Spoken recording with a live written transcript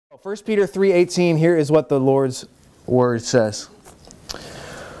1 Peter 3:18, here is what the Lord's word says.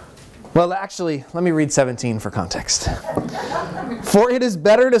 Well, actually, let me read 17 for context. For it is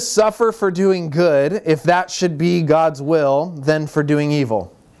better to suffer for doing good, if that should be God's will, than for doing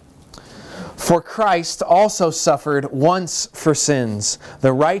evil. For Christ also suffered once for sins,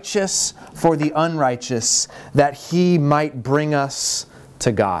 the righteous for the unrighteous, that He might bring us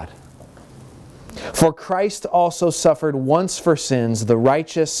to God. For Christ also suffered once for sins, the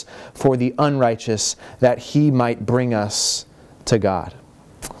righteous for the unrighteous, that He might bring us to God.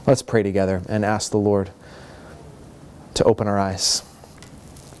 Let's pray together and ask the Lord to open our eyes.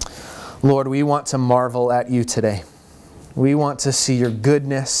 Lord, we want to marvel at You today. We want to see Your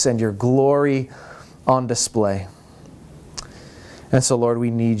goodness and Your glory on display. And so, Lord, we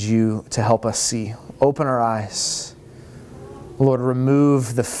need You to help us see. Open our eyes. Lord,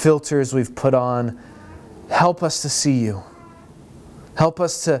 remove the filters we've put on. Help us to see You. Help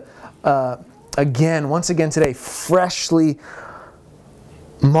us to, once again today, freshly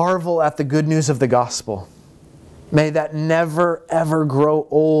marvel at the good news of the gospel. May that never, ever grow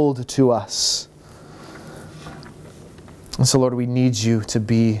old to us. And so, Lord, we need You to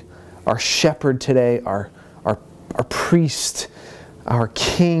be our shepherd today, our priest, our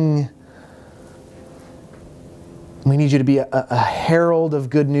king. We need You to be a herald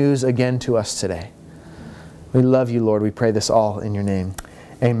of good news again to us today. We love You, Lord. We pray this all in Your name.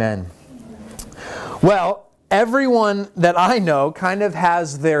 Amen. Well, everyone that I know kind of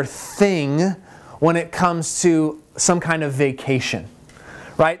has their thing when it comes to some kind of vacation.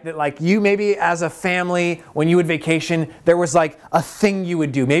 Right? That like you maybe as a family, when you would vacation, there was like a thing you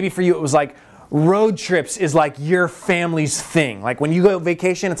would do. Maybe for you it was like road trips is like your family's thing. Like when you go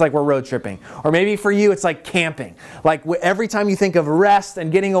vacation, it's like we're road tripping. Or maybe for you, it's like camping. Like every time you think of rest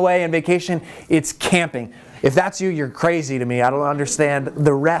and getting away and vacation, it's camping. If that's you, you're crazy to me. I don't understand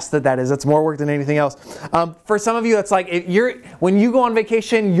the rest that is. That's more work than anything else. For some of you, it's like when you go on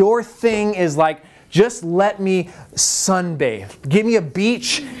vacation, your thing is like, just let me sunbathe. Give me a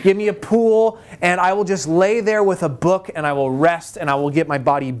beach, give me a pool, and I will just lay there with a book and I will rest and I will get my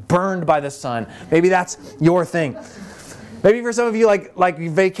body burned by the sun. Maybe that's your thing. Maybe for some of you, like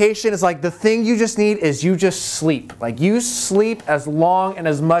vacation is like the thing you just need is you just sleep. Like you sleep as long and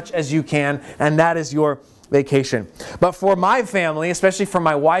as much as you can, and that is your vacation. But for my family, especially for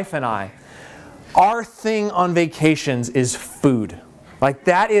my wife and I, our thing on vacations is food. Like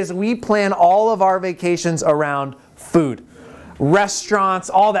that is, we plan all of our vacations around food. Restaurants,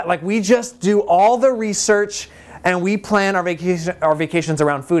 all that. Like we just do all the research and we plan our vacations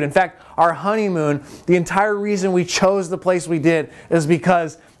around food. In fact, our honeymoon, the entire reason we chose the place we did is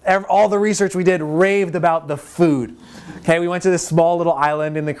because all the research we did raved about the food. Okay, we went to this small little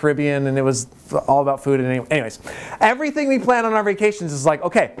island in the Caribbean and it was all about food. And anyways, everything we plan on our vacations is like,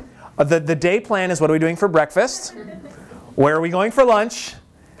 okay, the day plan is what are we doing for breakfast? Where are we going for lunch?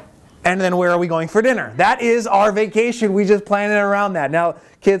 And then where are we going for dinner? That is our vacation. We just plan it around that. Now,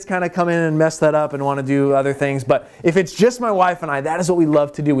 kids kind of come in and mess that up and want to do other things. But if it's just my wife and I, that is what we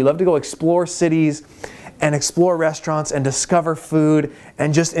love to do. We love to go explore cities and explore restaurants and discover food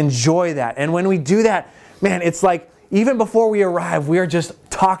and just enjoy that. And when we do that, man, it's like even before we arrive, we are just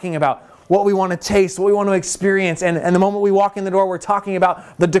talking about what we want to taste, what we want to experience. And the moment we walk in the door, we're talking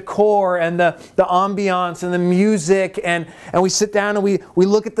about the decor and the ambiance and the music. And we sit down and we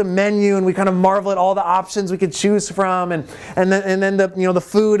look at the menu and we kind of marvel at all the options we could choose from. And then the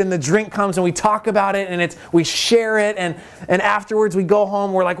food and the drink comes and we talk about it and we share it. And afterwards we go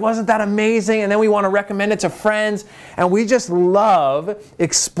home, we're like, wasn't that amazing? And then we want to recommend it to friends. And we just love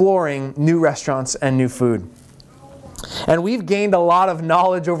exploring new restaurants and new food. And we've gained a lot of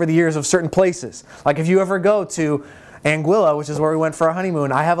knowledge over the years of certain places. Like if you ever go to Anguilla, which is where we went for our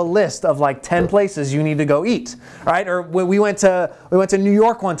honeymoon, I have a list of like 10 places you need to go eat, right? Or when we went to New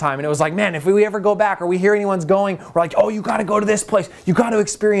York one time and it was like, man, if we ever go back or we hear anyone's going, we're like, oh, you got to go to this place. You got to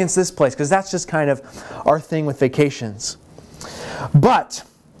experience this place, because that's just kind of our thing with vacations. But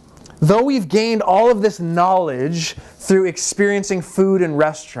though we've gained all of this knowledge through experiencing food in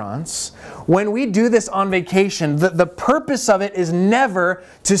restaurants, when we do this on vacation, the purpose of it is never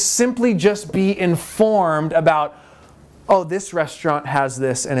to simply just be informed about, oh, this restaurant has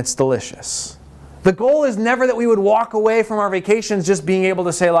this and it's delicious. The goal is never that we would walk away from our vacations just being able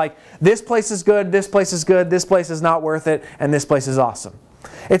to say like, this place is good, this place is good, this place is not worth it, and this place is awesome.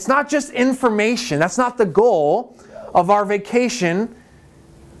 It's not just information. That's not the goal of our vacation.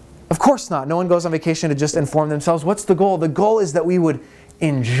 Of course not. No one goes on vacation to just inform themselves. What's the goal? The goal is that we would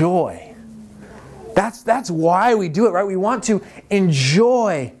enjoy. That's why we do it, right? We want to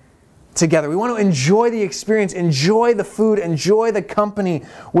enjoy together. We want to enjoy the experience, enjoy the food, enjoy the company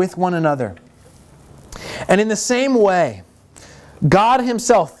with one another. And in the same way, God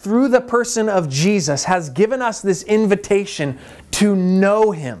Himself, through the person of Jesus, has given us this invitation to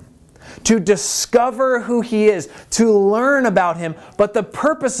know Him, to discover who He is, to learn about Him. But the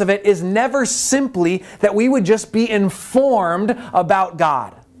purpose of it is never simply that we would just be informed about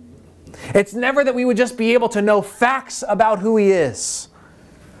God. It's never that we would just be able to know facts about who He is,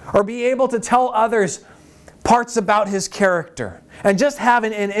 or be able to tell others parts about His character, and just have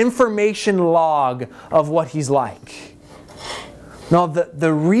an information log of what He's like. No,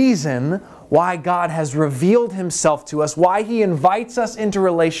 the reason why God has revealed Himself to us, why He invites us into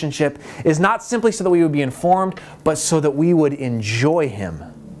relationship, is not simply so that we would be informed, but so that we would enjoy Him.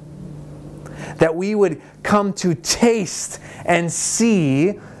 That we would come to taste and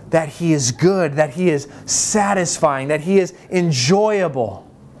see that He is good, that He is satisfying, that He is enjoyable.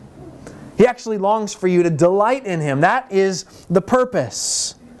 He actually longs for you to delight in Him. That is the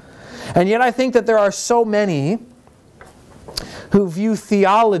purpose. And yet I think that there are so many who view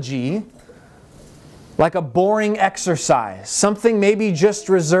theology like a boring exercise, something maybe just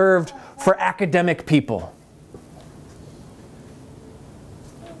reserved for academic people.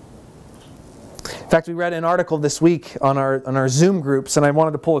 In fact, we read an article this week on our Zoom groups, and I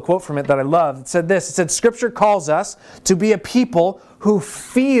wanted to pull a quote from it that I loved. It said this, it said, "Scripture calls us to be a people who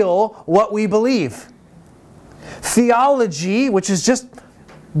feel what we believe." Theology, which is just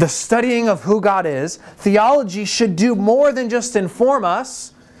the studying of who God is, theology should do more than just inform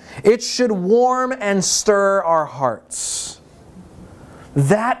us. It should warm and stir our hearts.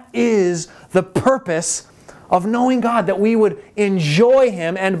 That is the purpose of knowing God, that we would enjoy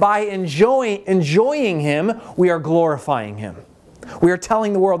Him, and by enjoying Him, we are glorifying Him. We are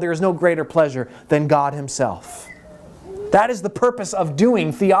telling the world there is no greater pleasure than God Himself. That is the purpose of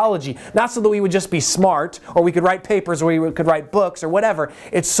doing theology. Not so that we would just be smart, or we could write papers, or we could write books, or whatever.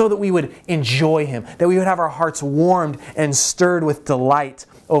 It's so that we would enjoy Him, that we would have our hearts warmed and stirred with delight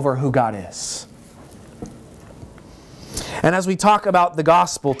over who God is. And as we talk about the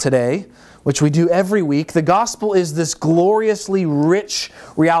gospel today, which we do every week, the gospel is this gloriously rich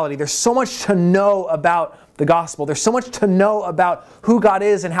reality. There's so much to know about the gospel. There's so much to know about who God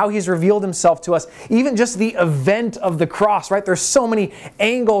is and how He's revealed Himself to us. Even just the event of the cross, right? There's so many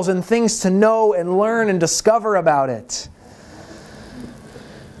angles and things to know and learn and discover about it.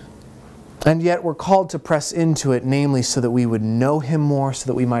 And yet we're called to press into it, namely so that we would know Him more, so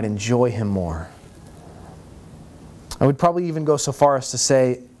that we might enjoy Him more. I would probably even go so far as to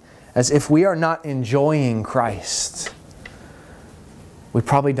say, as if we are not enjoying Christ, we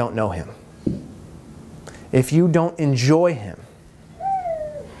probably don't know Him. If you don't enjoy Him,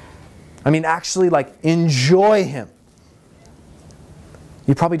 I mean actually like enjoy Him,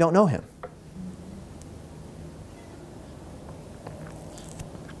 you probably don't know Him.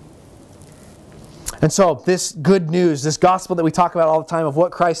 And so this good news, this gospel that we talk about all the time of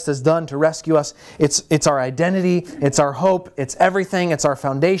what Christ has done to rescue us, it's our identity, it's our hope, it's everything, it's our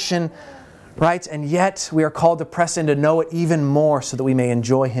foundation, right? And yet we are called to press in to know it even more so that we may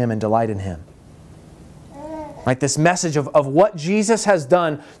enjoy Him and delight in Him. Right? This message of what Jesus has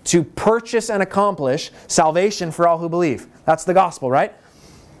done to purchase and accomplish salvation for all who believe. That's the gospel, right?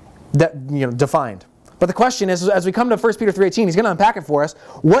 Defined. But the question is, as we come to 1 Peter 3:18, he's going to unpack it for us.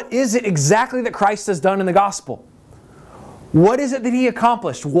 What is it exactly that Christ has done in the gospel? What is it that He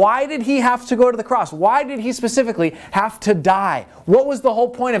accomplished? Why did He have to go to the cross? Why did He specifically have to die? What was the whole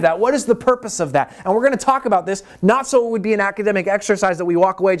point of that? What is the purpose of that? And we're going to talk about this, not so it would be an academic exercise that we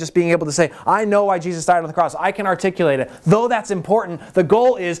walk away just being able to say, I know why Jesus died on the cross. I can articulate it. Though that's important, the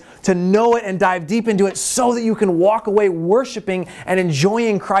goal is to know it and dive deep into it so that you can walk away worshiping and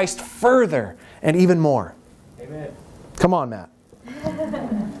enjoying Christ further and even more. Amen. Come on, Matt.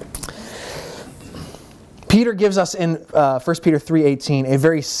 Peter gives us in 1 Peter 3:18 a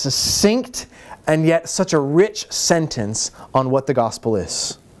very succinct and yet such a rich sentence on what the gospel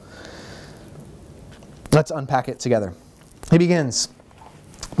is. Let's unpack it together. He begins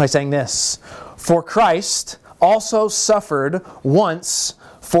by saying this, "For Christ also suffered once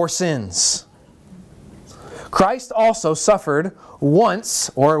for sins." Christ also suffered once,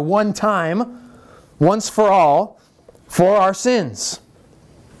 or one time, once for all, for our sins.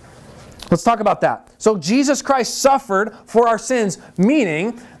 Let's talk about that. So Jesus Christ suffered for our sins,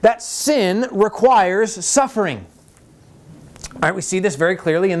 meaning that sin requires suffering. All right, we see this very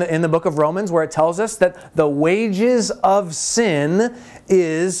clearly in the book of Romans, where it tells us that the wages of sin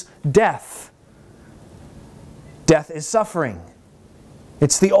is death. Death is suffering.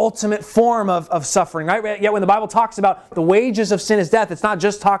 It's the ultimate form of suffering, right? Yet when the Bible talks about the wages of sin is death, it's not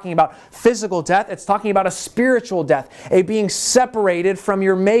just talking about physical death, it's talking about a spiritual death, a being separated from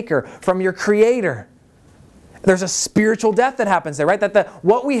your Maker, from your Creator. There's a spiritual death that happens there, right? That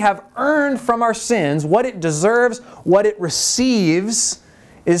what we have earned from our sins, what it deserves, what it receives,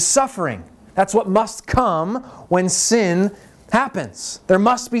 is suffering. That's what must come when sin happens. There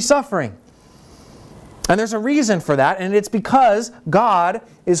must be suffering. And there's a reason for that, and it's because God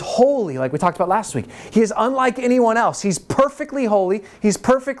is holy, like we talked about last week. He is unlike anyone else. He's perfectly holy. He's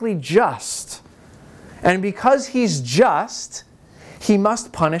perfectly just. And because He's just, He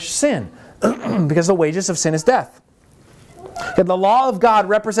must punish sin, because the wages of sin is death. Yet the law of God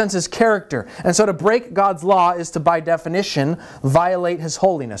represents His character, and so to break God's law is to, by definition, violate His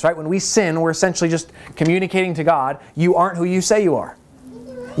holiness. Right? When we sin, we're essentially just communicating to God, you aren't who you say you are.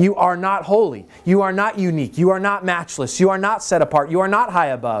 You are not holy. You are not unique. You are not matchless. You are not set apart. You are not high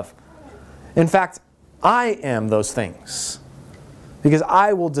above. In fact, I am those things. Because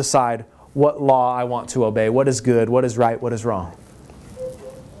I will decide what law I want to obey, what is good, what is right, what is wrong.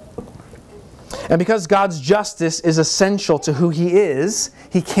 And because God's justice is essential to who He is,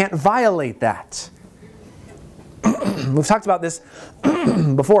 He can't violate that. We've talked about this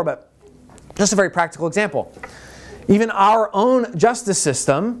before, but just a very practical example. Even our own justice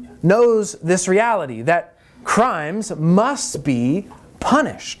system knows this reality, that crimes must be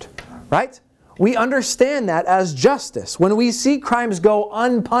punished, right? We understand that as justice. When we see crimes go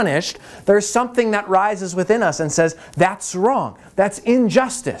unpunished, there's something that rises within us and says, that's wrong, that's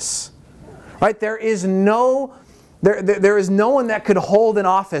injustice, right? There is no one that could hold an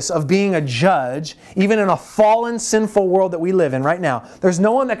office of being a judge, even in a fallen, sinful world that we live in right now. There's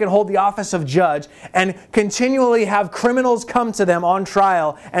no one that could hold the office of judge and continually have criminals come to them on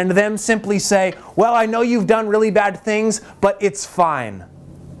trial and them simply say, well, I know you've done really bad things, but it's fine.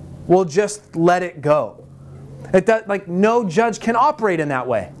 We'll just let it go. No judge can operate in that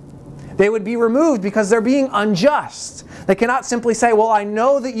way. They would be removed because they're being unjust. They cannot simply say, well, I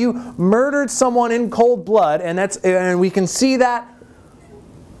know that you murdered someone in cold blood, and we can see that,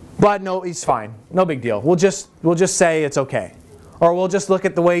 but no, he's fine. No big deal. We'll just say it's okay. Or we'll just look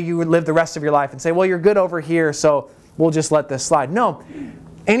at the way you would live the rest of your life and say, well, you're good over here, so we'll just let this slide. No.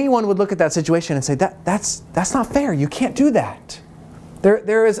 Anyone would look at that situation and say, that's not fair. You can't do that.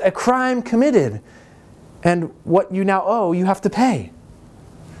 There is a crime committed, and what you now owe, you have to pay.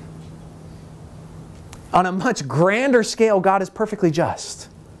 On a much grander scale, God is perfectly just.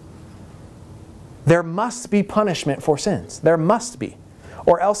 There must be punishment for sins. There must be.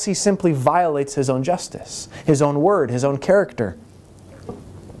 Or else He simply violates His own justice, His own word, His own character.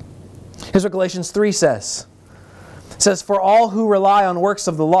 Here's what Galatians 3 says. It says, for all who rely on works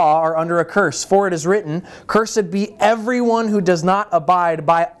of the law are under a curse. For it is written, cursed be everyone who does not abide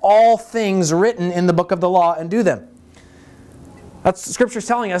by all things written in the book of the law and do them. That's Scripture's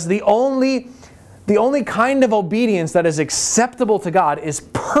telling us the only kind of obedience that is acceptable to God is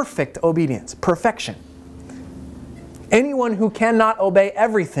perfect obedience, perfection. Anyone who cannot obey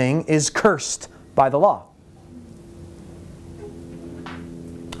everything is cursed by the law.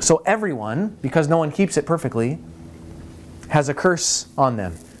 So everyone, because no one keeps it perfectly, has a curse on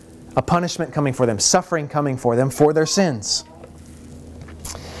them, a punishment coming for them, suffering coming for them for their sins.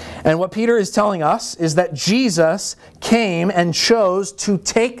 And what Peter is telling us is that Jesus came and chose to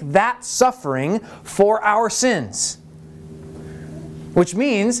take that suffering for our sins. Which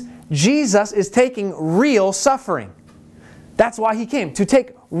means Jesus is taking real suffering. That's why He came, to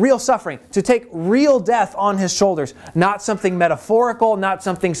take real suffering, to take real death on His shoulders. Not something metaphorical, not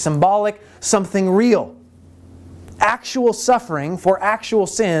something symbolic, something real. Actual suffering for actual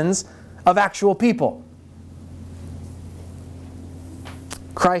sins of actual people.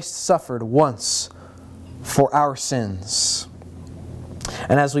 Christ suffered once for our sins.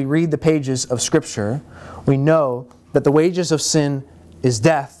 And as we read the pages of Scripture, we know that the wages of sin is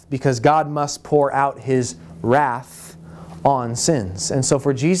death because God must pour out His wrath on sins. And so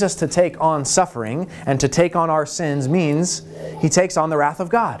for Jesus to take on suffering and to take on our sins means He takes on the wrath of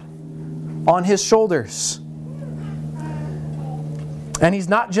God on His shoulders. And He's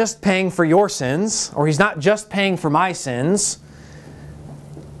not just paying for your sins, or He's not just paying for my sins.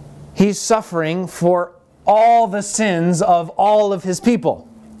 He's suffering for all the sins of all of His people.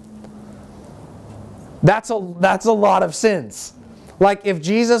 That's a lot of sins. Like if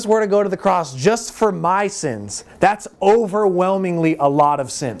Jesus were to go to the cross just for my sins, that's overwhelmingly a lot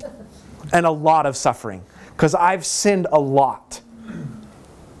of sin and a lot of suffering. Because I've sinned a lot.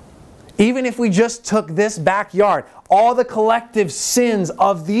 Even if we just took this backyard, all the collective sins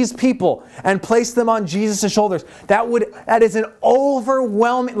of these people and placed them on Jesus' shoulders, that is an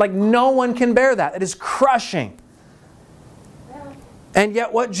overwhelming, like no one can bear that. It is crushing. And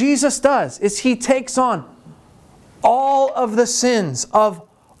yet what Jesus does is He takes on all of the sins of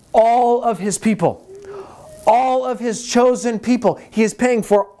all of His people. All of His chosen people. He is paying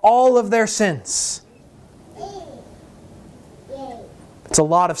for all of their sins. It's a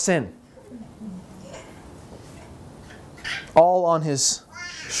lot of sin. All on His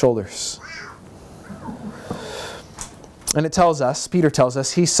shoulders. And it tells us, Peter tells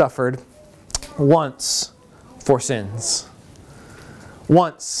us, He suffered once for sins.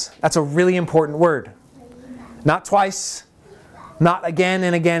 Once. That's a really important word. Not twice, not again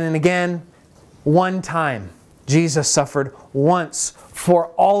and again and again. One time. Jesus suffered once for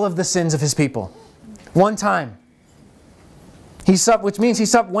all of the sins of His people. One time. Which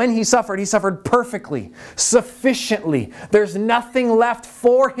means when He suffered perfectly, sufficiently. There's nothing left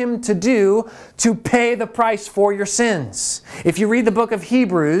for Him to do to pay the price for your sins. If you read the book of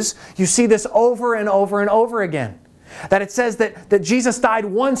Hebrews, you see this over and over and over again. That it says that Jesus died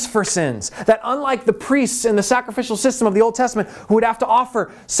once for sins. That unlike the priests in the sacrificial system of the Old Testament who would have to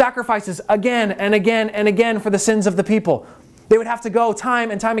offer sacrifices again and again and again for the sins of the people, they would have to go time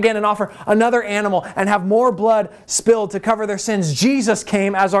and time again and offer another animal and have more blood spilled to cover their sins. Jesus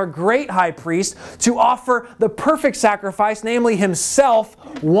came as our great high priest to offer the perfect sacrifice, namely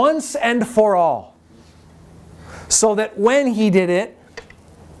Himself, once and for all. So that when He did it,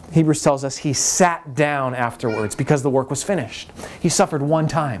 Hebrews tells us He sat down afterwards because the work was finished. He suffered one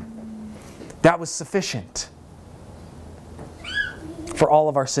time. That was sufficient for all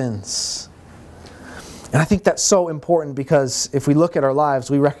of our sins. And I think that's so important because if we look at our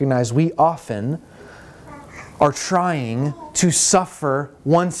lives, we recognize we often are trying to suffer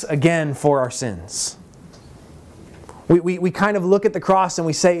once again for our sins. We kind of look at the cross and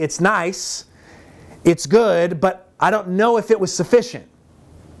we say, it's nice, it's good, but I don't know if it was sufficient.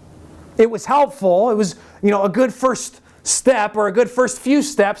 It was helpful, it was, a good first step or a good first few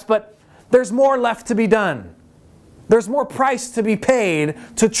steps, but there's more left to be done. There's more price to be paid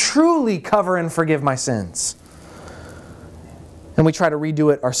to truly cover and forgive my sins. And we try to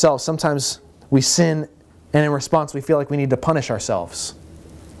redo it ourselves. Sometimes we sin, and in response we feel like we need to punish ourselves.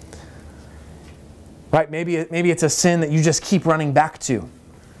 Right? Maybe it's a sin that you just keep running back to.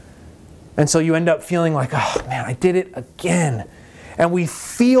 And so you end up feeling like, oh man, I did it again. And we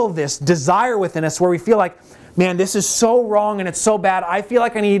feel this desire within us where we feel like, man, this is so wrong and it's so bad. I feel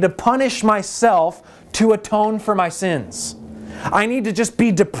like I need to punish myself to atone for my sins. I need to just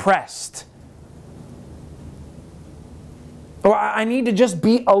be depressed. Or I need to just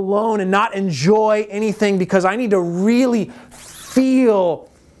be alone and not enjoy anything because I need to really feel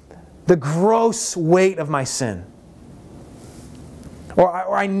the gross weight of my sin.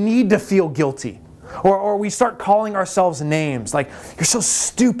 Or I need to feel guilty. Or we start calling ourselves names like, you're so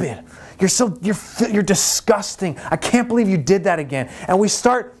stupid. You're disgusting. I can't believe you did that again. And we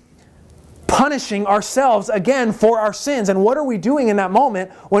start punishing ourselves again for our sins. And what are we doing in that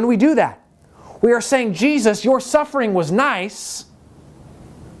moment when we do that? We are saying, Jesus, your suffering was nice,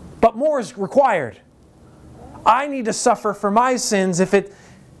 but more is required. I need to suffer for my sins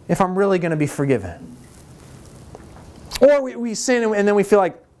if I'm really going to be forgiven. Or we sin and then we feel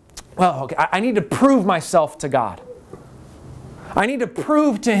like, well, okay, I need to prove myself to God. I need to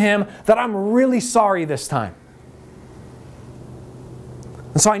prove to Him that I'm really sorry this time.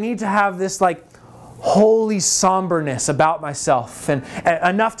 And so I need to have this holy somberness about myself and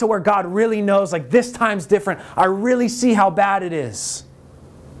enough to where God really knows this time's different. I really see how bad it is.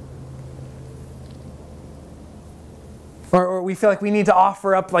 Or we feel like we need to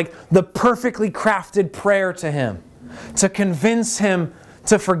offer up the perfectly crafted prayer to Him to convince Him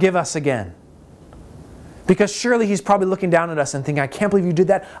to forgive us again. Because surely He's probably looking down at us and thinking, I can't believe you did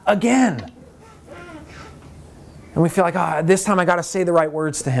that again. And we feel like, this time I got to say the right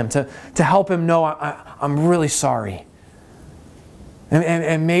words to Him to help Him know I'm really sorry.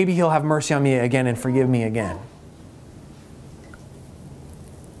 And maybe He'll have mercy on me again and forgive me again.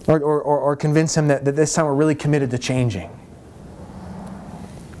 Or convince Him that this time we're really committed to changing.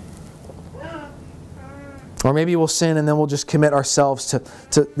 Or maybe we'll sin and then we'll just commit ourselves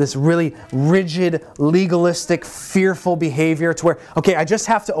to this really rigid, legalistic, fearful behavior to where, okay, I just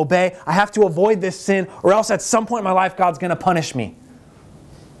have to obey, I have to avoid this sin, or else at some point in my life God's going to punish me.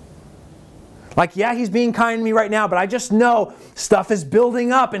 Yeah, He's being kind to me right now, but I just know stuff is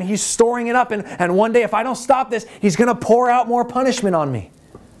building up and He's storing it up, and one day if I don't stop this, He's going to pour out more punishment on me.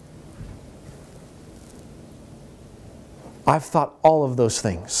 I've thought all of those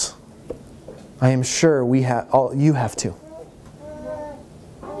things. I am sure you have too.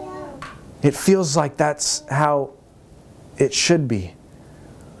 It feels like that's how it should be.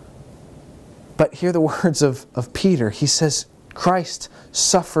 But hear the words of Peter. He says, Christ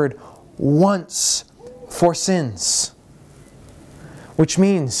suffered once for sins. Which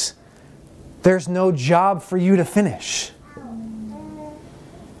means there's no job for you to finish.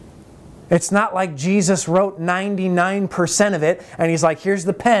 It's not like Jesus wrote 99% of it and He's like, here's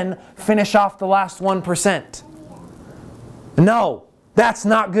the pen, finish off the last 1%. No, that's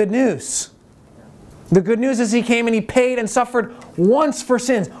not good news. The good news is He came and He paid and suffered once for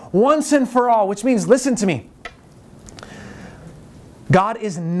sins, once and for all, which means, listen to me, God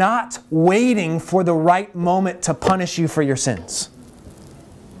is not waiting for the right moment to punish you for your sins.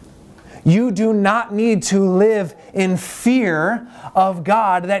 You do not need to live in fear of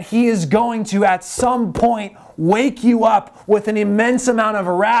God that He is going to at some point wake you up with an immense amount of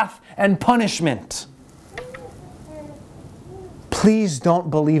wrath and punishment. Please don't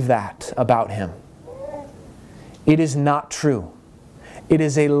believe that about Him. It is not true. It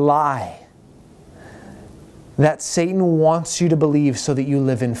is a lie that Satan wants you to believe so that you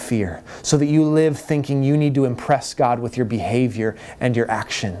live in fear, so that you live thinking you need to impress God with your behavior and your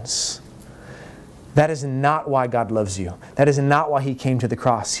actions. That is not why God loves you. That is not why He came to the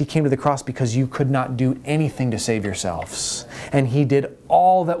cross. He came to the cross because you could not do anything to save yourselves. And He did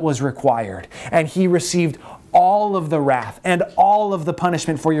all that was required. And He received all of the wrath and all of the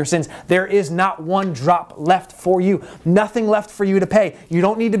punishment for your sins. There is not one drop left for you. Nothing left for you to pay. You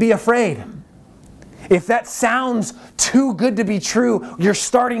don't need to be afraid. If that sounds too good to be true, you're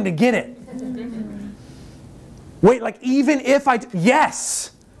starting to get it. Wait, like even if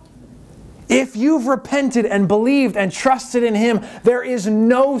yes. If you've repented and believed and trusted in Him, there is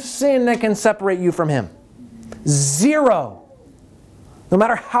no sin that can separate you from Him. Zero. No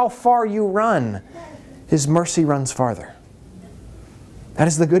matter how far you run, His mercy runs farther. That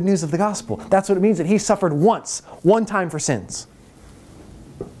is the good news of the gospel. That's what it means that He suffered once, one time for sins.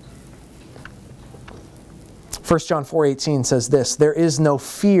 1 John 4:18 says this, there is no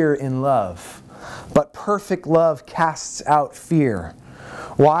fear in love, but perfect love casts out fear.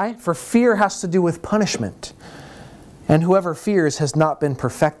 Why? For fear has to do with punishment. And whoever fears has not been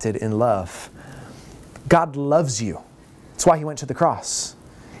perfected in love. God loves you. That's why He went to the cross.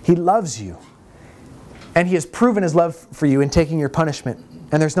 He loves you. And He has proven His love for you in taking your punishment.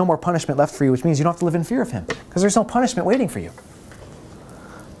 And there's no more punishment left for you, which means you don't have to live in fear of Him. Because there's no punishment waiting for you.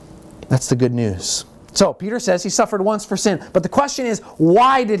 That's the good news. So, Peter says He suffered once for sin. But the question is,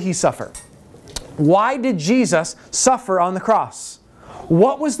 why did He suffer? Why did Jesus suffer on the cross?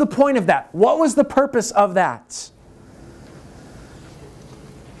 What was the point of that? What was the purpose of that?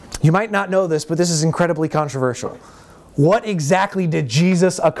 You might not know this, but this is incredibly controversial. What exactly did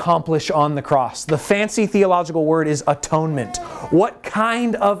Jesus accomplish on the cross? The fancy theological word is atonement. What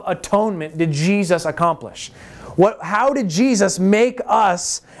kind of atonement did Jesus accomplish? How did Jesus make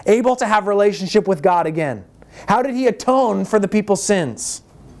us able to have relationship with God again? How did He atone for the people's sins?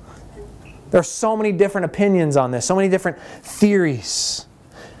 There are so many different opinions on this, so many different theories.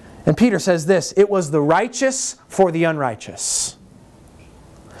 And Peter says this, it was the righteous for the unrighteous.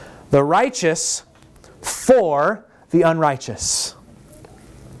 The righteous for the unrighteous.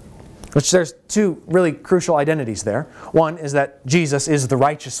 Which there's two really crucial identities there. One is that Jesus is the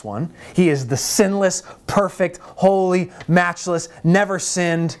righteous one. He is the sinless, perfect, holy, matchless, never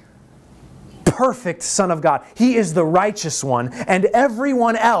sinned, perfect Son of God. He is the righteous one. And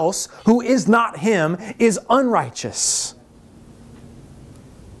everyone else who is not Him is unrighteous.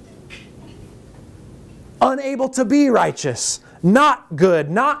 Unable to be righteous. Not good,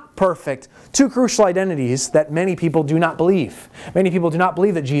 not perfect. Two crucial identities that many people do not believe. Many people do not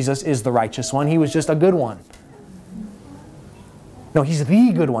believe that Jesus is the righteous one. He was just a good one. No, He's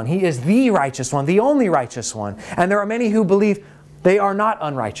the good one. He is the righteous one, the only righteous one. And there are many who believe they are not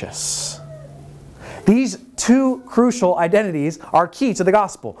unrighteous. These two crucial identities are key to the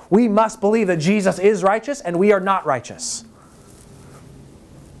gospel. We must believe that Jesus is righteous and we are not righteous.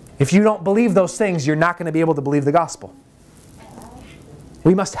 If you don't believe those things, you're not going to be able to believe the gospel.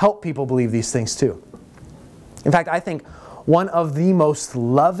 We must help people believe these things too. In fact, I think one of the most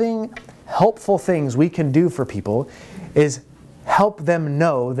loving, helpful things we can do for people is help them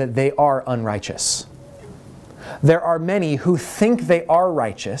know that they are unrighteous. There are many who think they are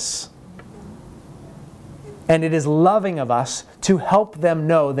righteous, and it is loving of us to help them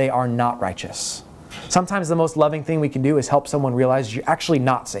know they are not righteous. Sometimes the most loving thing we can do is help someone realize you're actually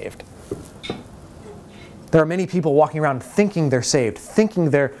not saved. There are many people walking around thinking they're saved, thinking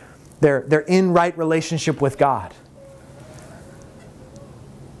they're in right relationship with God.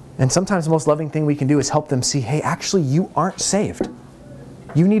 And sometimes the most loving thing we can do is help them see, hey, actually you aren't saved.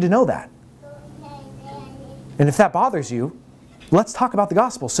 You need to know that. And if that bothers you, let's talk about the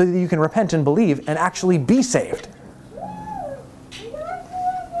gospel so that you can repent and believe and actually be saved.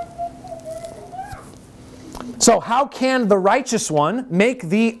 So how can the righteous one make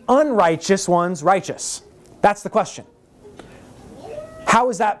the unrighteous ones righteous? That's the question. How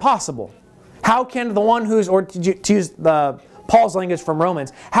is that possible? How can the one who's, or to use Paul's language from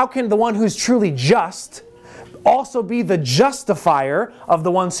Romans, how can the one who's truly just also be the justifier of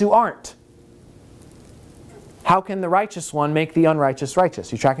the ones who aren't? How can the righteous one make the unrighteous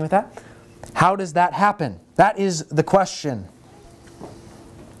righteous? You tracking with that? How does that happen? That is the question.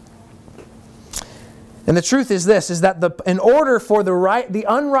 And the truth is this, is that in order for the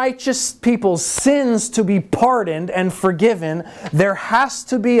unrighteous people's sins to be pardoned and forgiven, there has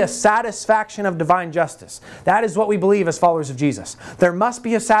to be a satisfaction of divine justice. That is what we believe as followers of Jesus. There must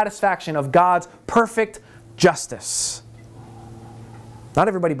be a satisfaction of God's perfect justice. Not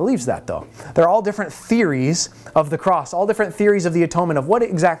everybody believes that, though. There are all different theories of the cross, all different theories of the atonement, of what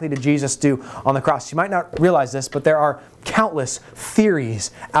exactly did Jesus do on the cross. You might not realize this, but there are countless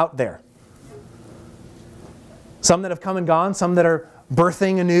theories out there. Some that have come and gone, some that are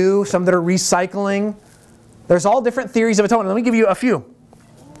birthing anew, some that are recycling. There's all different theories of atonement. Let me give you a few.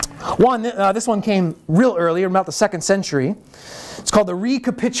 One, this one came real early, about the 2nd century. It's called the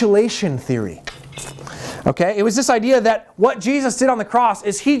recapitulation theory. Okay, it was this idea that what Jesus did on the cross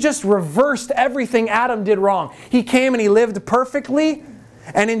is He just reversed everything Adam did wrong. He came and He lived perfectly,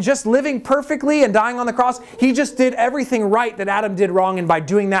 and in just living perfectly and dying on the cross, He just did everything right that Adam did wrong, and by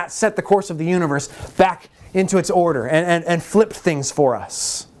doing that set the course of the universe back into its order and flipped things for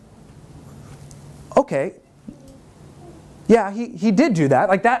us. Okay. Yeah, he did do that.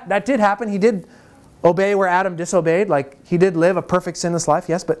 Like that did happen. He did obey where Adam disobeyed. Like He did live a perfect sinless life,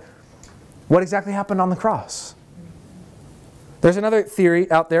 yes, but what exactly happened on the cross? There's another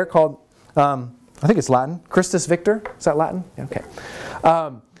theory out there called, I think it's Latin, Christus Victor. Is that Latin? Yeah,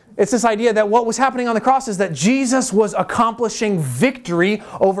 okay. It's this idea that what was happening on the cross is that Jesus was accomplishing victory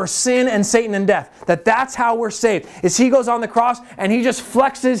over sin and Satan and death. That's how we're saved. Is He goes on the cross and He just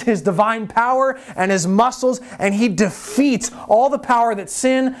flexes His divine power and His muscles, and He defeats all the power that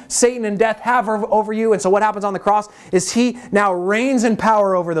sin, Satan, and death have over you. And so what happens on the cross is He now reigns in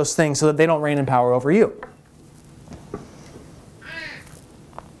power over those things so that they don't reign in power over you.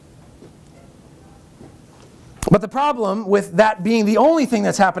 But the problem with that being the only thing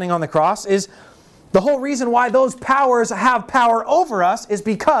that's happening on the cross is the whole reason why those powers have power over us is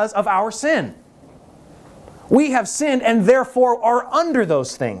because of our sin. We have sinned and therefore are under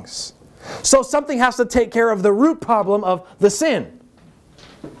those things. So something has to take care of the root problem of the sin.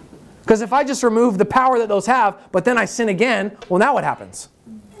 Because if I just remove the power that those have, but then I sin again, well, now what happens?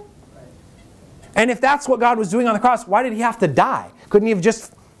 And if that's what God was doing on the cross, why did He have to die? Couldn't He have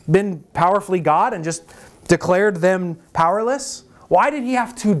just been powerfully God and just declared them powerless? Why did He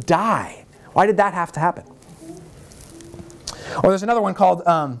have to die? Why did that have to happen? Or there's another one called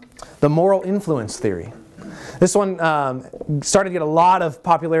the moral influence theory. This one started to get a lot of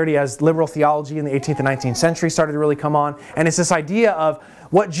popularity as liberal theology in the 18th and 19th century started to really come on. And it's this idea of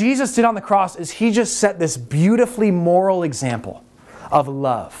what Jesus did on the cross is He just set this beautifully moral example of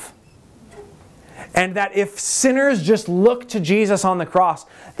love. And that if sinners just look to Jesus on the cross,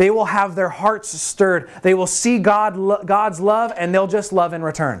 they will have their hearts stirred. They will see God's love, and they'll just love in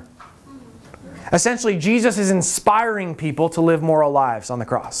return. Essentially, Jesus is inspiring people to live moral lives on the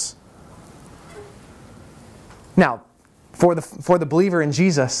cross. Now, for the believer in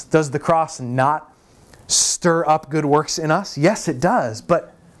Jesus, does the cross not stir up good works in us? Yes, it does.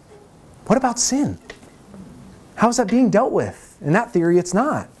 But what about sin? How is that being dealt with? In that theory, it's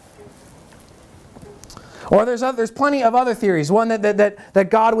not. Or there's plenty of other theories. One that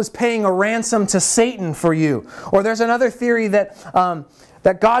God was paying a ransom to Satan for you. Or there's another theory that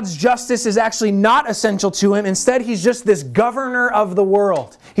God's justice is actually not essential to Him. Instead, He's just this governor of the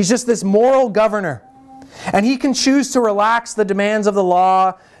world. He's just this moral governor. And He can choose to relax the demands of the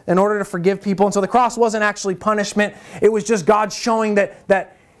law in order to forgive people. And so the cross wasn't actually punishment. It was just God showing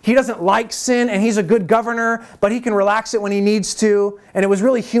that He doesn't like sin and He's a good governor, but He can relax it when He needs to. And it was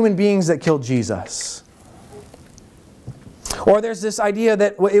really human beings that killed Jesus. Or there's this idea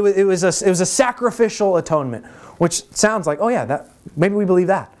that it was a sacrificial atonement, which sounds like, oh yeah, maybe we believe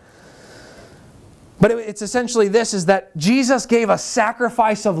that. But it's essentially this, is that Jesus gave a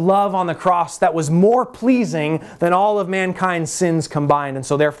sacrifice of love on the cross that was more pleasing than all of mankind's sins combined. And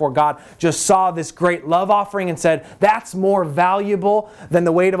so therefore God just saw this great love offering and said, that's more valuable than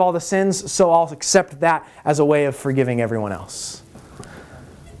the weight of all the sins, so I'll accept that as a way of forgiving everyone else.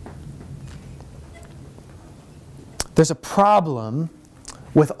 there's a problem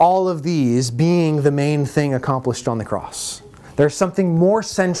with all of these being the main thing accomplished on the cross. There's something more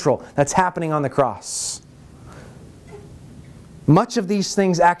central that's happening on the cross. Much of these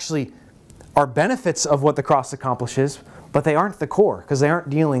things actually are benefits of what the cross accomplishes, but they aren't the core because they aren't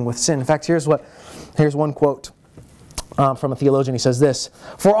dealing with sin. In fact, here's one quote from a theologian. He says this: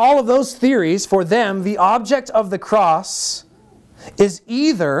 "For all of those theories, for them, the object of the cross is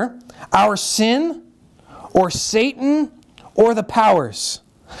either our sin or Satan or the powers.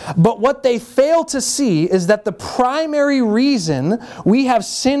 But what they fail to see is that the primary reason we have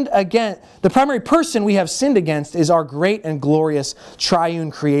sinned against, the primary person we have sinned against is our great and glorious triune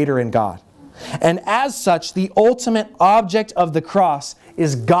Creator and God. And as such, the ultimate object of the cross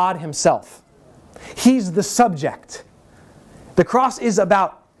is God Himself. He's the subject. The cross is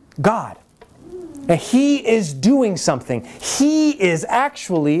about God. And He is doing something. He is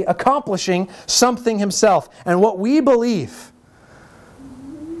actually accomplishing something Himself. And what we believe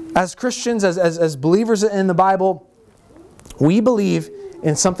as Christians, as believers in the Bible, we believe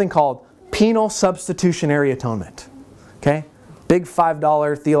in something called penal substitutionary atonement. Okay? Big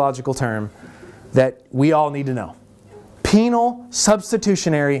 $5 theological term that we all need to know. Penal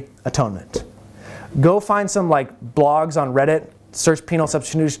substitutionary atonement. Go find some blogs on Reddit, search penal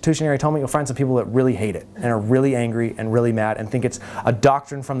substitutionary atonement, you'll find some people that really hate it and are really angry and really mad and think it's a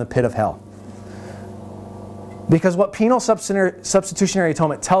doctrine from the pit of hell. Because what penal substitutionary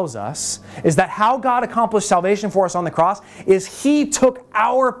atonement tells us is that how God accomplished salvation for us on the cross is He took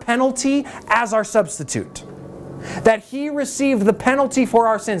our penalty as our substitute. That He received the penalty for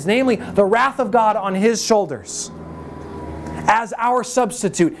our sins, namely the wrath of God on His shoulders, as our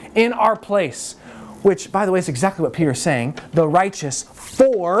substitute in our place. Which, by the way, is exactly what Peter's saying. The righteous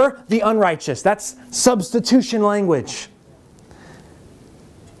for the unrighteous. That's substitution language.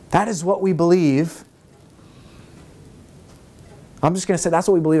 That is what we believe. I'm just going to say that's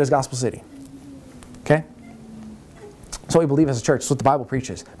what we believe as Gospel City. Okay? That's what we believe as a church. That's what the Bible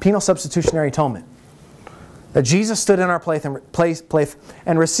preaches. Penal substitutionary atonement. That Jesus stood in our place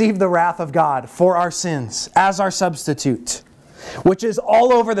and received the wrath of God for our sins as our substitute. Which is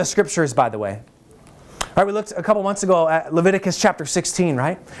all over the Scriptures, by the way. Right, we looked a couple months ago at Leviticus chapter 16,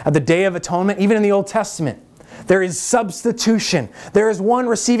 right? At the Day of Atonement, even in the Old Testament, there is substitution. There is one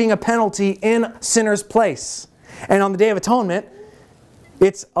receiving a penalty in sinner's place. And on the Day of Atonement,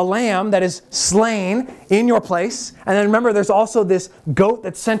 it's a lamb that is slain in your place. And then remember, there's also this goat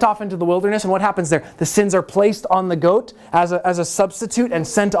that's sent off into the wilderness. And what happens there? The sins are placed on the goat as a substitute and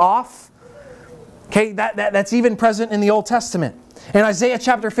sent off. Okay, that's even present in the Old Testament. In Isaiah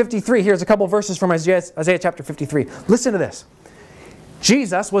chapter 53, here's a couple verses from Isaiah chapter 53. Listen to this.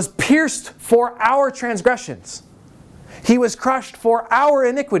 Jesus was pierced for our transgressions. He was crushed for our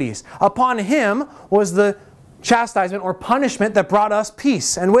iniquities. Upon Him was the chastisement or punishment that brought us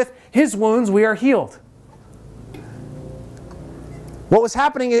peace. And with His wounds we are healed. What was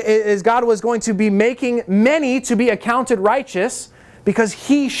happening is God was going to be making many to be accounted righteous because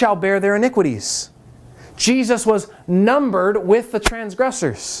He shall bear their iniquities. Jesus was numbered with the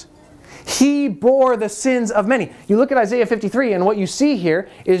transgressors. He bore the sins of many. You look at Isaiah 53 and what you see here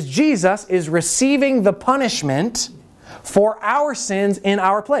is Jesus is receiving the punishment for our sins in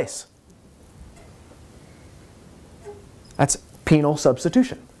our place. That's penal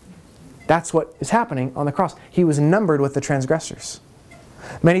substitution. That's what is happening on the cross. He was numbered with the transgressors.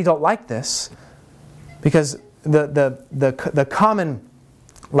 Many don't like this because the common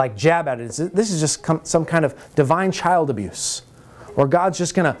jab at it is this is just some kind of divine child abuse. Or God's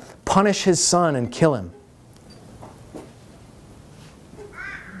just going to punish His Son and kill Him.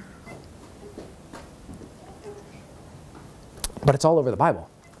 But it's all over the Bible.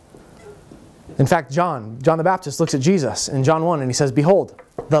 In fact, John the Baptist looks at Jesus in John 1 and he says, "Behold,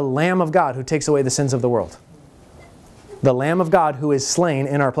 the Lamb of God who takes away the sins of the world." The Lamb of God who is slain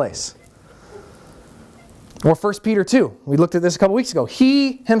in our place. Or 1 Peter 2. We looked at this a couple weeks ago.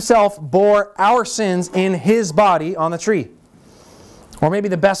 He Himself bore our sins in His body on the tree. Or maybe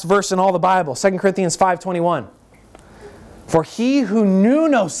the best verse in all the Bible, 2 Corinthians 5:21. For He who knew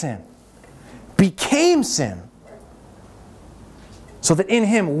no sin became sin, so that in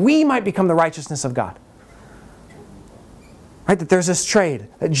Him we might become the righteousness of God. Right? That there's this trade.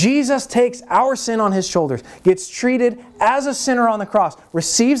 That Jesus takes our sin on His shoulders, gets treated as a sinner on the cross,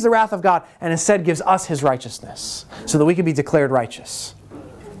 receives the wrath of God, and instead gives us His righteousness, so that we can be declared righteous.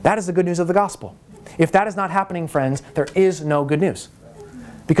 That is the good news of the gospel. If that is not happening, friends, there is no good news.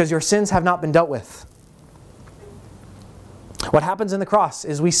 Because your sins have not been dealt with. What happens in the cross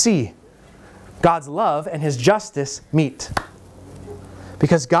is we see God's love and His justice meet.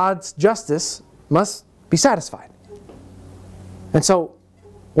 Because God's justice must be satisfied. And so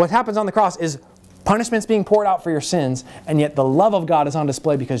what happens on the cross is punishment's being poured out for your sins, and yet the love of God is on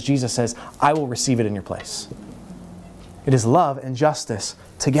display because Jesus says, I will receive it in your place. It is love and justice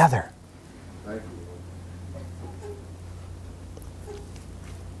together.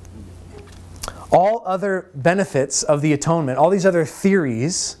 All other benefits of the atonement, all these other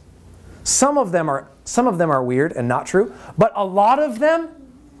theories, some of them are weird and not true, but a lot of them,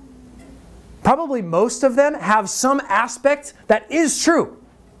 probably most of them, have some aspect that is true.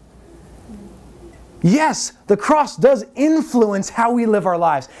 Yes, the cross does influence how we live our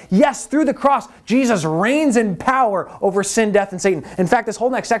lives. Yes, through the cross, Jesus reigns in power over sin, death, and Satan. In fact, this whole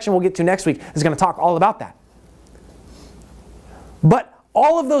next section we'll get to next week is going to talk all about that. But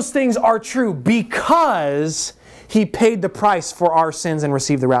all of those things are true because He paid the price for our sins and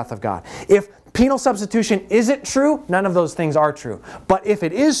received the wrath of God. If penal substitution isn't true, none of those things are true. But if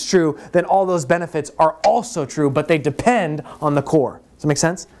it is true, then all those benefits are also true, but they depend on the core. Does that make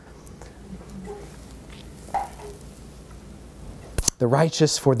sense? The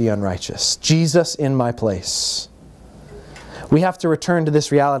righteous for the unrighteous. Jesus in my place. We have to return to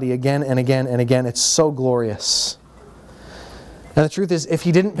this reality again and again and again. It's so glorious. And the truth is, if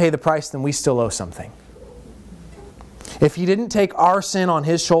He didn't pay the price, then we still owe something. If He didn't take our sin on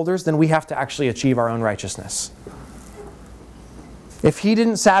His shoulders, then we have to actually achieve our own righteousness. If He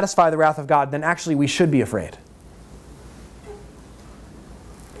didn't satisfy the wrath of God, then actually we should be afraid.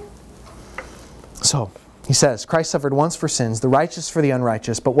 So, He says, Christ suffered once for sins, the righteous for the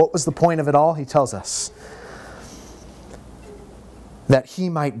unrighteous. But what was the point of it all? He tells us that He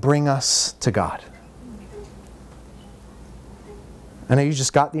might bring us to God. I know you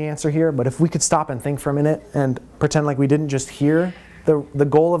just got the answer here, but if we could stop and think for a minute and pretend like we didn't just hear the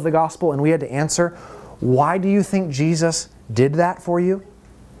goal of the gospel and we had to answer, why do you think Jesus did that for you?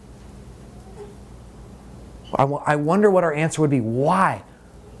 I wonder what our answer would be. Why?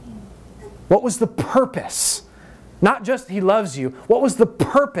 What was the purpose? Not just He loves you. What was the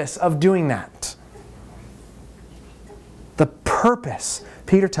purpose of doing that? The purpose,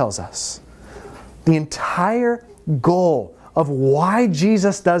 Peter tells us, the entire goal of why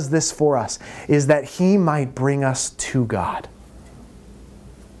Jesus does this for us is that He might bring us to God.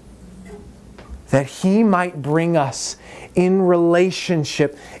 That He might bring us in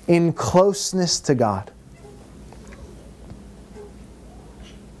relationship, in closeness to God.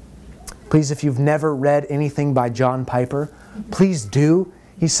 Please, if you've never read anything by John Piper, please do.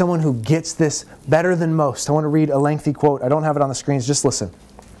 He's someone who gets this better than most. I want to read a lengthy quote. I don't have it on the screens. Just listen.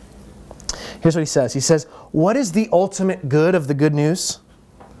 Here's what he says. He says, what is the ultimate good of the good news?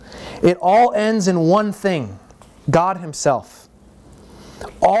 It all ends in one thing, God Himself.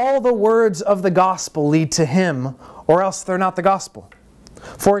 All the words of the gospel lead to Him, or else they're not the gospel.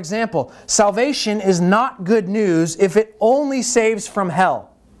 For example, salvation is not good news if it only saves from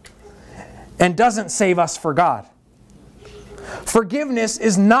hell and doesn't save us for God. Forgiveness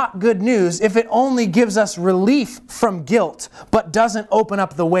is not good news if it only gives us relief from guilt but doesn't open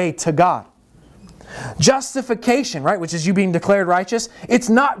up the way to God. Justification, right, which is you being declared righteous, it's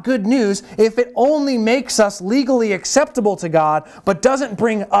not good news if it only makes us legally acceptable to God but doesn't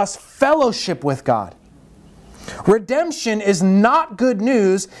bring us fellowship with God. Redemption is not good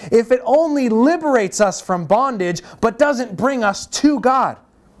news if it only liberates us from bondage but doesn't bring us to God.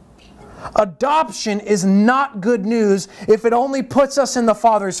 Adoption is not good news if it only puts us in the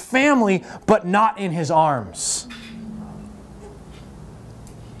Father's family but not in His arms.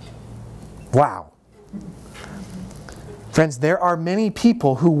 Wow. Friends, there are many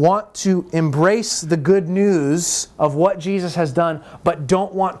people who want to embrace the good news of what Jesus has done, but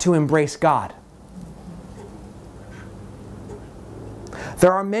don't want to embrace God.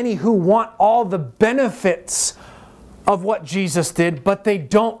 There are many who want all the benefits of what Jesus did, but they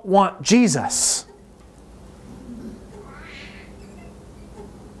don't want Jesus.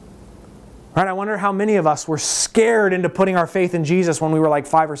 Right? I wonder how many of us were scared into putting our faith in Jesus when we were like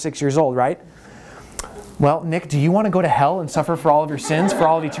 5 or 6 years old, right? Well, Nick, do you want to go to hell and suffer for all of your sins for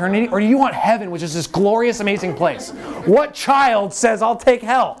all of eternity? Or do you want heaven, which is this glorious, amazing place? What child says, I'll take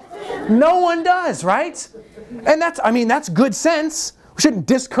hell? No one does, right? And that's good sense. We shouldn't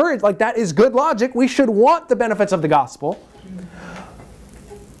discourage, like that is good logic. We should want the benefits of the gospel.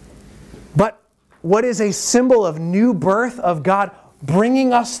 But what is a symbol of new birth, of God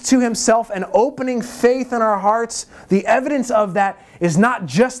bringing us to Himself and opening faith in our hearts, the evidence of that is not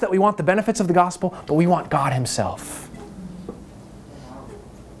just that we want the benefits of the gospel, but we want God Himself.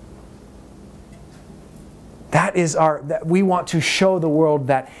 That we want to show the world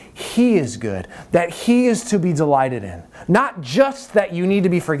that He is good, that He is to be delighted in. Not just that you need to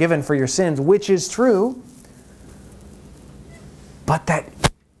be forgiven for your sins, which is true, but that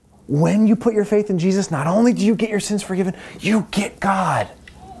when you put your faith in Jesus, not only do you get your sins forgiven, you get God.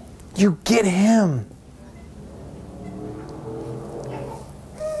 You get Him.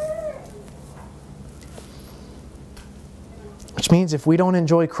 Which means if we don't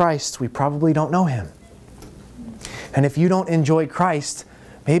enjoy Christ, we probably don't know Him. And if you don't enjoy Christ,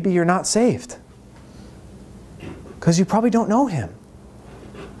 maybe you're not saved. Because you probably don't know Him.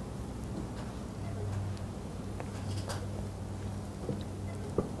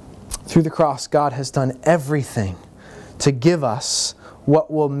 Through the cross, God has done everything to give us what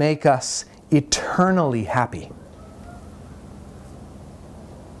will make us eternally happy.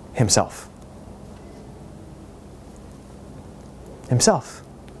 Himself. Himself.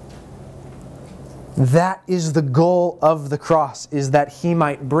 That is the goal of the cross, is that He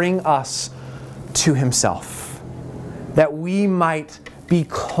might bring us to Himself. That we might be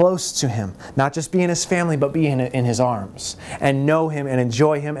close to Him. Not just be in His family, but be in His arms. And know Him and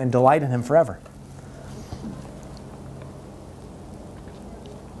enjoy Him and delight in Him forever.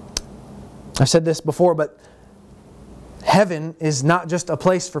 I've said this before, but heaven is not just a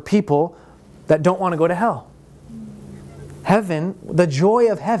place for people that don't want to go to hell. Heaven, the joy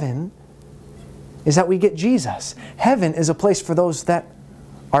of heaven, is that we get Jesus. Heaven is a place for those that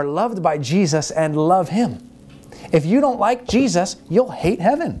are loved by Jesus and love Him. If you don't like Jesus, you'll hate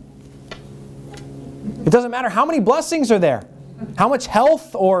heaven. It doesn't matter how many blessings are there, how much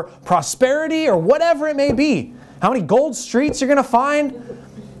health or prosperity or whatever it may be, how many gold streets you're going to find.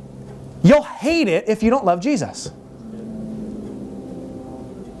 You'll hate it if you don't love Jesus.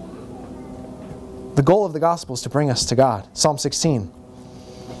 The goal of the gospel is to bring us to God. Psalm 16.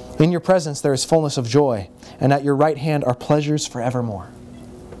 In your presence there is fullness of joy, and at your right hand are pleasures forevermore.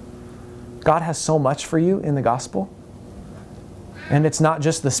 God has so much for you in the gospel. And it's not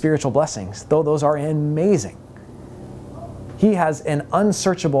just the spiritual blessings, though those are amazing. He has an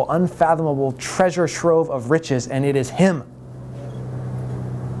unsearchable, unfathomable treasure trove of riches, and it is Him.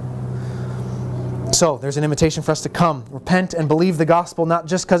 So, there's an invitation for us to come, repent, and believe the gospel, not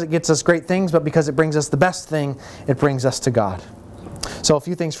just because it gets us great things, but because it brings us the best thing, it brings us to God. So, a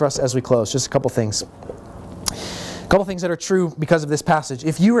few things for us as we close, just a couple things. A couple things that are true because of this passage.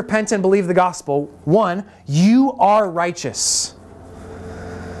 If you repent and believe the gospel, one, you are righteous.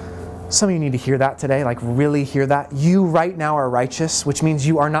 Some of you need to hear that today, like really hear that. You right now are righteous, which means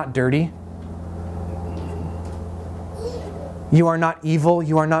you are not dirty. You are not evil.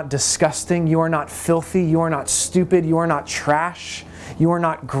 You are not disgusting. You are not filthy. You are not stupid. You are not trash. You are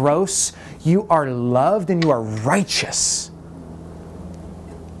not gross. You are loved and you are righteous.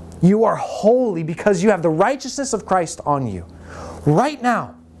 You are holy because you have the righteousness of Christ on you. Right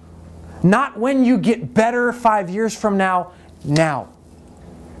now. Not when you get better 5 years from now. Now.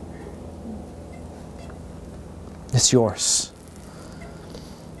 It's yours.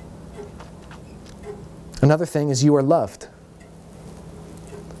 Another thing is you are loved.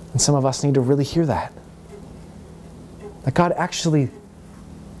 And some of us need to really hear that. That God actually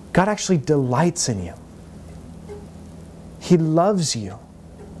delights in you. He loves you.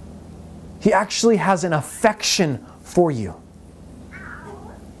 He actually has an affection for you.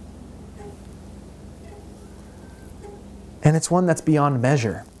 And it's one that's beyond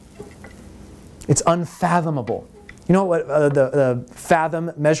measure. It's unfathomable. You know what the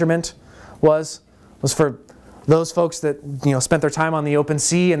fathom measurement was? Was for those folks that spent their time on the open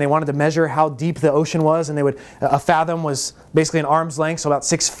sea and they wanted to measure how deep the ocean was, and a fathom was basically an arm's length, so about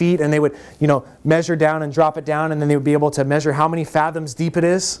 6 feet, and they would measure down and drop it down, and then they would be able to measure how many fathoms deep it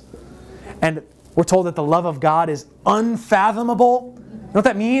is. And we're told that the love of God is unfathomable. You know what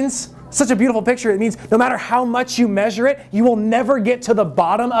that means? Such a beautiful picture. It means no matter how much you measure it, you will never get to the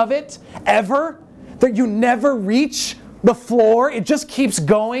bottom of it, ever. That you never reach the floor. It just keeps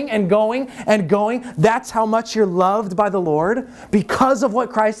going and going and going. That's how much you're loved by the Lord because of what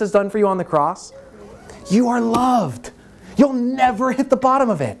Christ has done for you on the cross. You are loved. You'll never hit the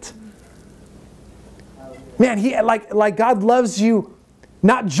bottom of it. Man, like God loves you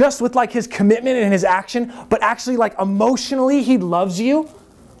not just with like His commitment and His action, but actually like emotionally He loves you.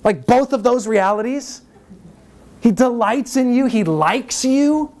 Like both of those realities. He delights in you. He likes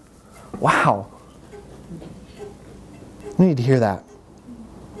you. Wow. We need to hear that.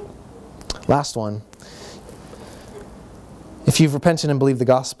 Last one. If you've repented and believed the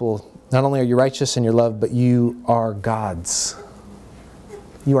gospel, not only are you righteous and you're loved, but you are God's.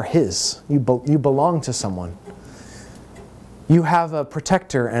 You are His. You belong to someone. You have a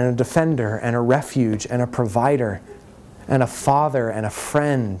protector and a defender and a refuge and a provider and a father and a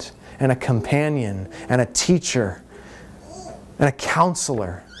friend and a companion and a teacher and a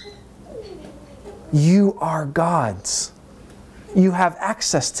counselor. You are God's. you have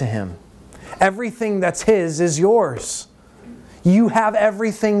access to Him. Everything that's His is yours. You have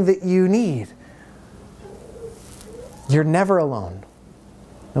everything that you need. You're never alone,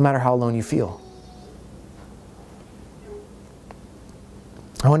 no matter how alone you feel.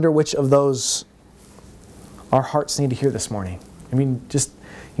 I wonder which of those our hearts need to hear this morning. I mean, just,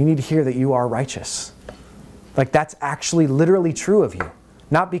 you need to hear that you are righteous. Like, that's actually literally true of you.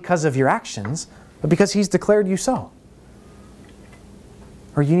 Not because of your actions, but because He's declared you so.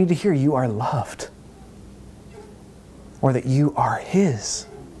 Or you need to hear you are loved. Or that you are His.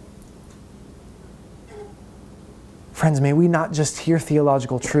 Friends, may we not just hear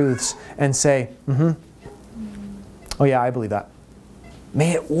theological truths and say, oh yeah, I believe that.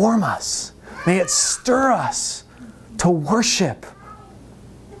 May it warm us. May it stir us to worship.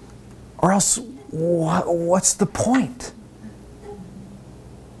 Or else, what's the point?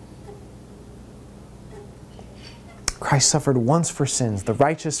 Christ suffered once for sins, the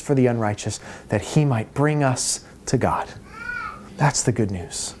righteous for the unrighteous, that He might bring us to God. That's the good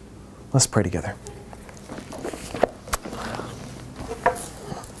news. Let's pray together.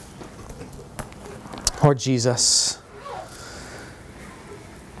 Lord Jesus,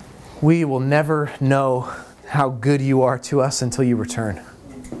 we will never know how good You are to us until You return.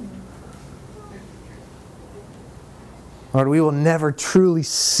 Lord, we will never truly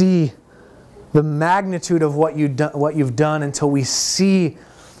see the magnitude of what You've done until we see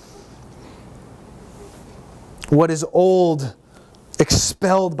what is old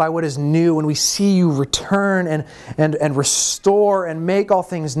expelled by what is new, when we see You return and restore and make all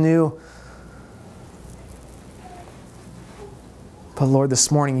things new. But Lord, this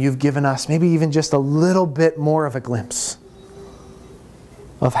morning You've given us maybe even just a little bit more of a glimpse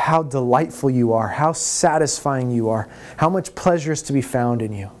of how delightful You are, how satisfying You are, how much pleasure is to be found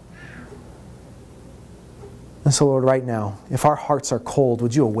in You. And so, Lord, right now, if our hearts are cold,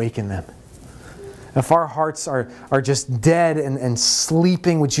 would You awaken them? If our hearts are just dead and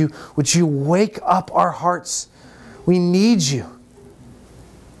sleeping, would you wake up our hearts? We need You.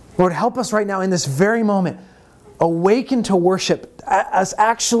 Lord, help us right now in this very moment. Awaken to worship, us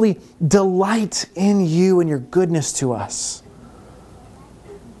actually delight in You and Your goodness to us.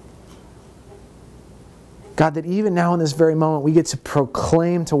 God, that even now in this very moment we get to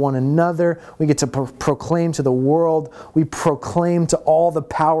proclaim to one another, we get to proclaim to the world, we proclaim to all the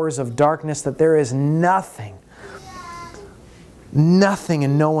powers of darkness that there is nothing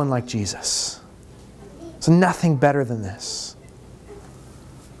and no one like Jesus. There's nothing better than this.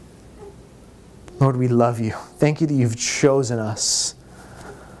 Lord, we love You. Thank You that You've chosen us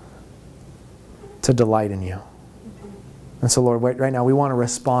to delight in You. And so, Lord, right now we want to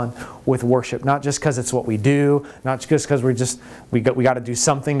respond with worship, not just because it's what we do, not just because we got to do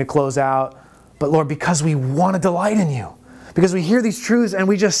something to close out, but Lord, because we want to delight in You. Because we hear these truths and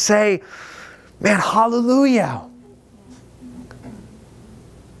we just say, man, hallelujah.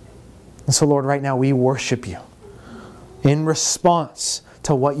 And so, Lord, right now we worship You in response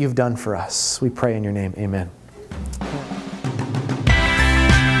to what You've done for us. We pray in Your name. Amen.